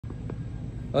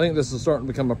I think this is starting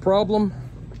to become a problem.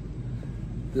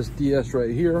 This DS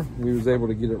right here, we was able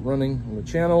to get it running on the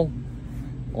channel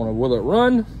on a Will It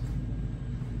Run.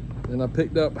 Then I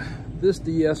picked up this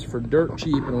DS for dirt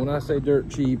cheap, and when I say dirt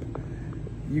cheap,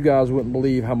 you guys wouldn't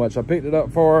believe how much I picked it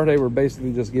up for. They were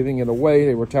basically just giving it away.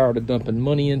 They were tired of dumping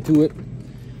money into it.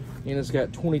 And it's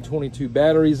got 2022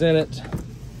 batteries in it.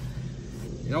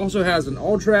 It also has an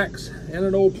Ultrax and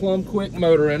an old Plum Quick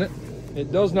motor in it.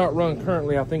 It does not run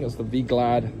currently. I think it's the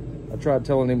V-Glide. I tried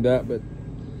telling him that, but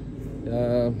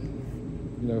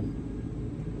you know,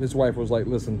 his wife was like,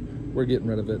 listen, we're getting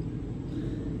rid of it.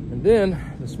 And then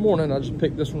this morning I just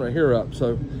picked this one right here up.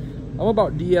 So I'm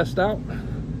about DS'd out.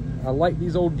 I like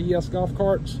these old DS golf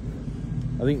carts.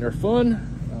 I think they're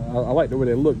fun. I like the way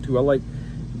they look too. I like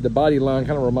the body line,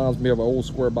 kind of reminds me of an old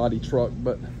square body truck.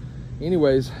 But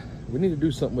anyways, we need to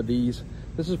do something with these.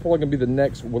 This is probably gonna be the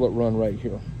next Will It Run right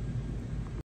here.